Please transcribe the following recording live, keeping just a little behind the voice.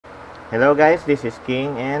Hello guys, this is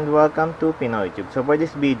King and welcome to Pinoytube. So for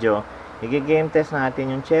this video, i-game test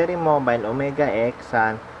natin yung Cherry Mobile Omega X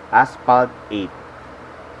sa Asphalt 8.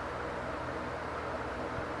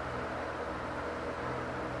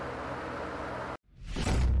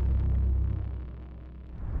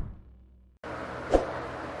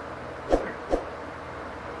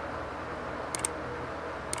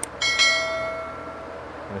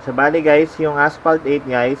 So bali guys, yung Asphalt 8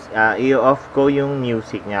 guys, i-off ko yung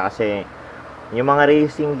music niya kasi yung mga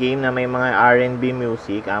racing game na may mga R&B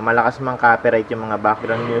music, malakas mang copyright yung mga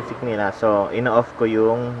background music nila. So ino-off ko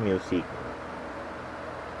yung music.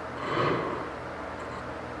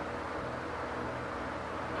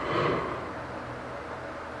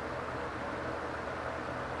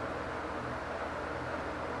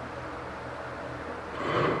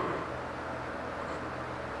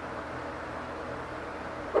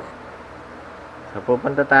 So,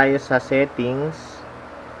 pupunta tayo sa settings,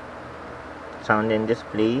 sound and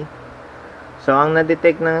display. So, ang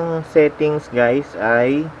na-detect ng settings guys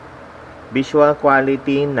ay visual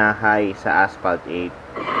quality na high sa Asphalt 8.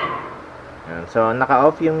 So,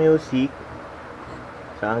 naka-off yung music.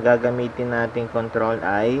 So, ang gagamitin nating control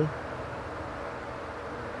ay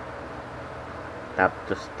tap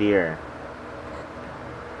to steer.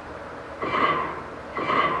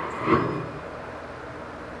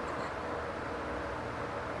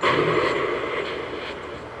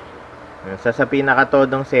 So, sa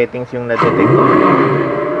pinakatodong settings yung na-detect ko.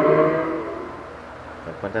 So,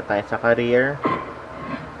 punta tayo sa career.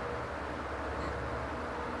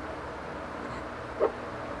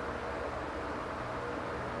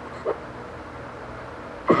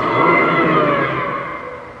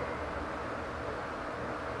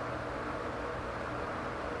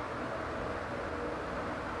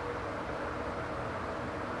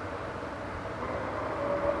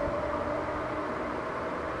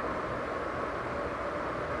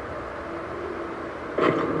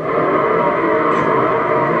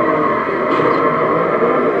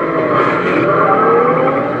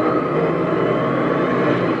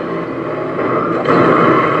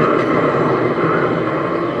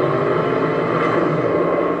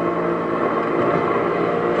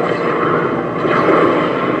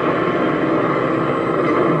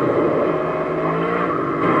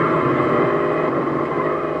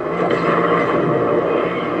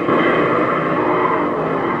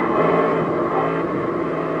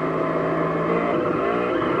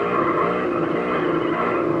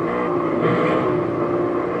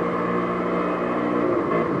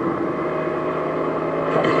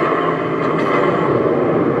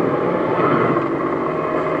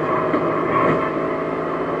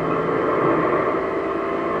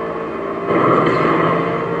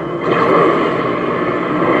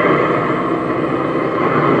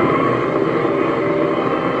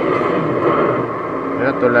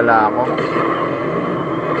 Tulala ako.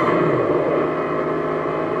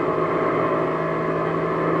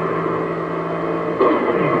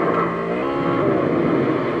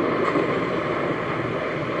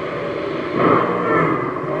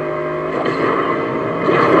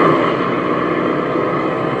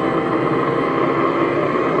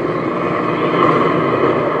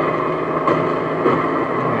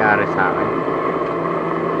 Nangyari sa akin.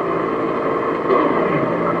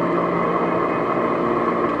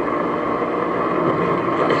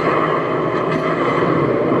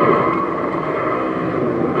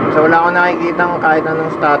 So wala akong nakikitang kahit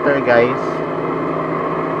anong stutter guys.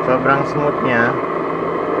 Sobrang smooth niya.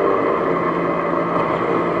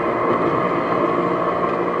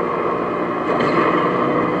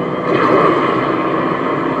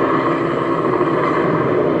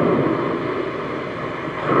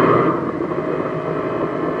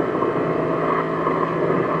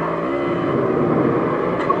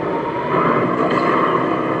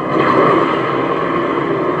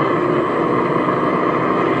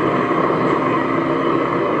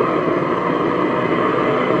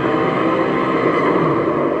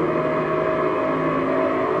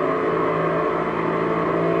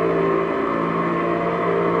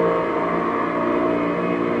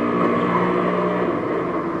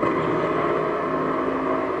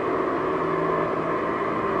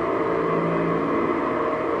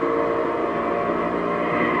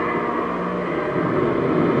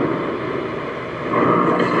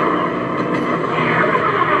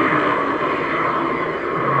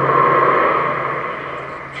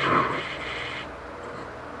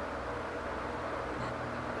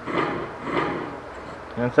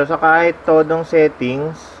 So sa kahit todong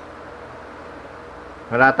settings,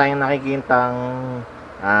 wala tayong nakikitang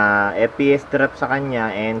FPS drop sa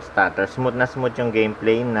kanya and stutter. Smooth na smooth yung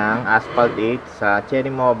gameplay ng Asphalt 8 sa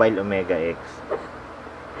Cherry Mobile Omega X.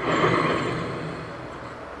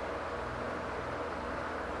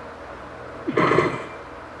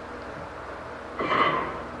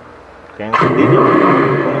 Kaya kung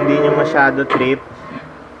hindi nyo masyado trip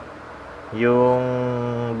yung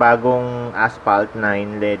bagong Asphalt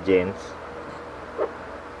 9 Legends,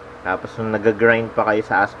 tapos nung nag-grind pa kayo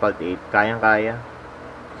sa Asphalt 8, kayang-kaya.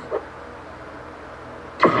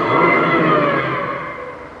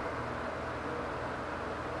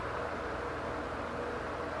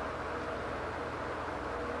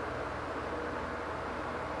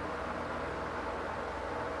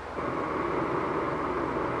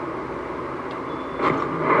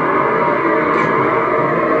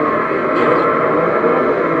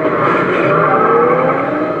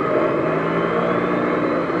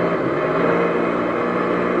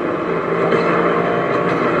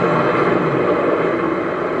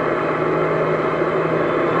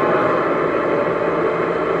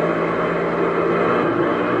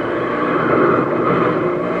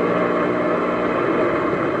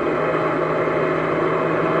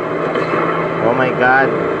 Oh my god,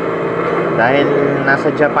 dahil nasa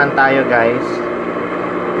Japan tayo guys,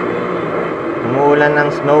 umuulan ng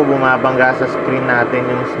snow, bumabangga sa screen natin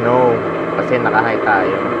yung snow kasi naka-high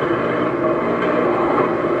tayo.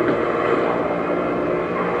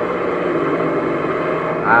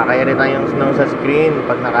 Kaya rin yung snow sa screen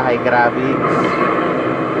pag naka-high graphics.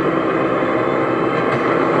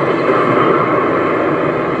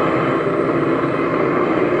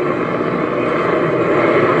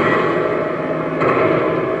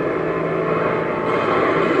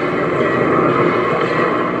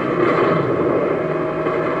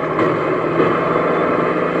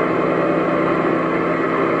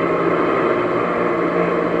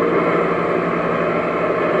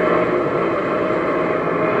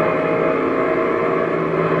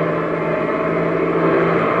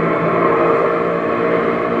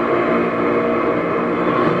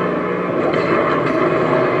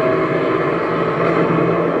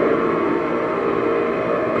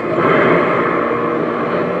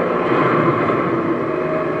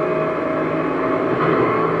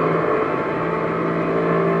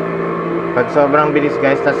 Pag sobrang bilis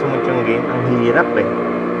guys, tas smooth yung game, ang hirap eh.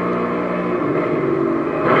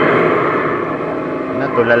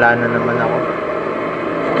 Natulala na naman ako.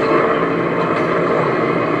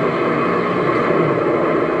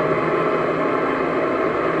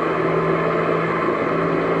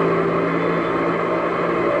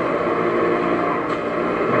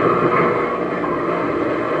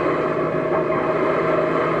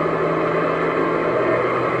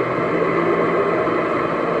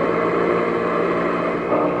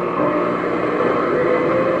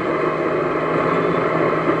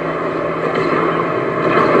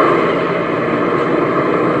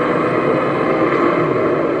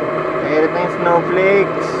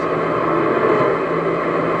 Snowflakes.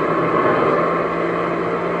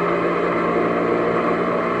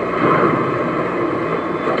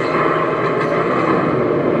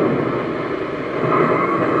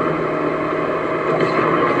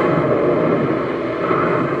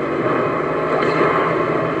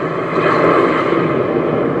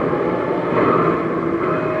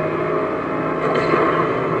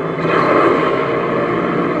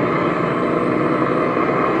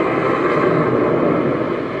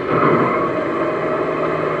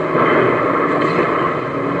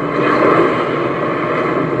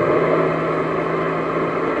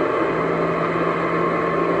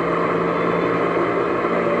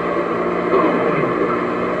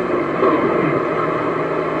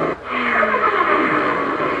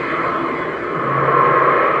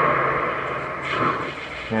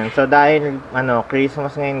 So dahil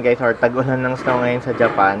Christmas ngayon guys, or tag-ulan ng snow ngayon sa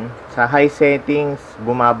Japan, sa high settings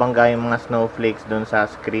bumabangga yung mga snowflakes doon sa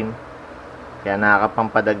screen. Kaya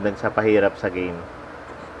nakakapampadagdag sa pahirap sa game.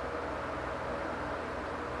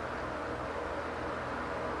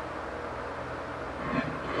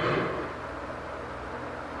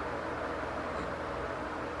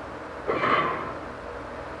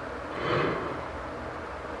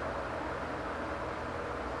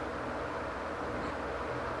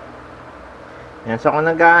 Yan, so kung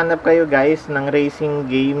naghahanap kayo guys ng racing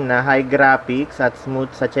game na high graphics at smooth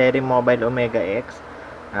sa Cherry Mobile Omega X,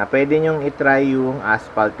 pwede nyong itry yung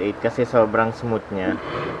Asphalt 8 kasi sobrang smooth nya.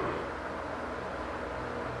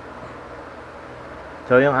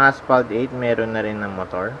 So yung Asphalt 8 meron na rin ng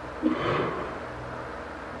motor.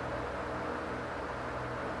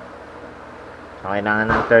 So kailangan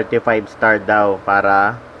ng 35 star daw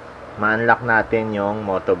para ma-unlock natin yung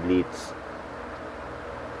Moto Blitz.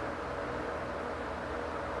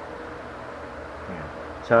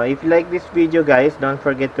 So, if you like this video guys, don't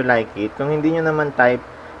forget to like it. Kung hindi nyo naman type,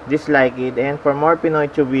 dislike it. And for more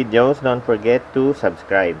Pinoytube videos, don't forget to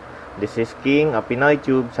subscribe. This is King of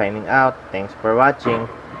Pinoytube signing out. Thanks for watching.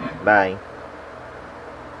 Bye.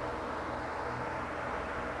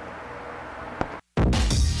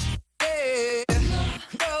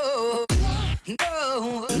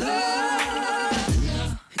 No.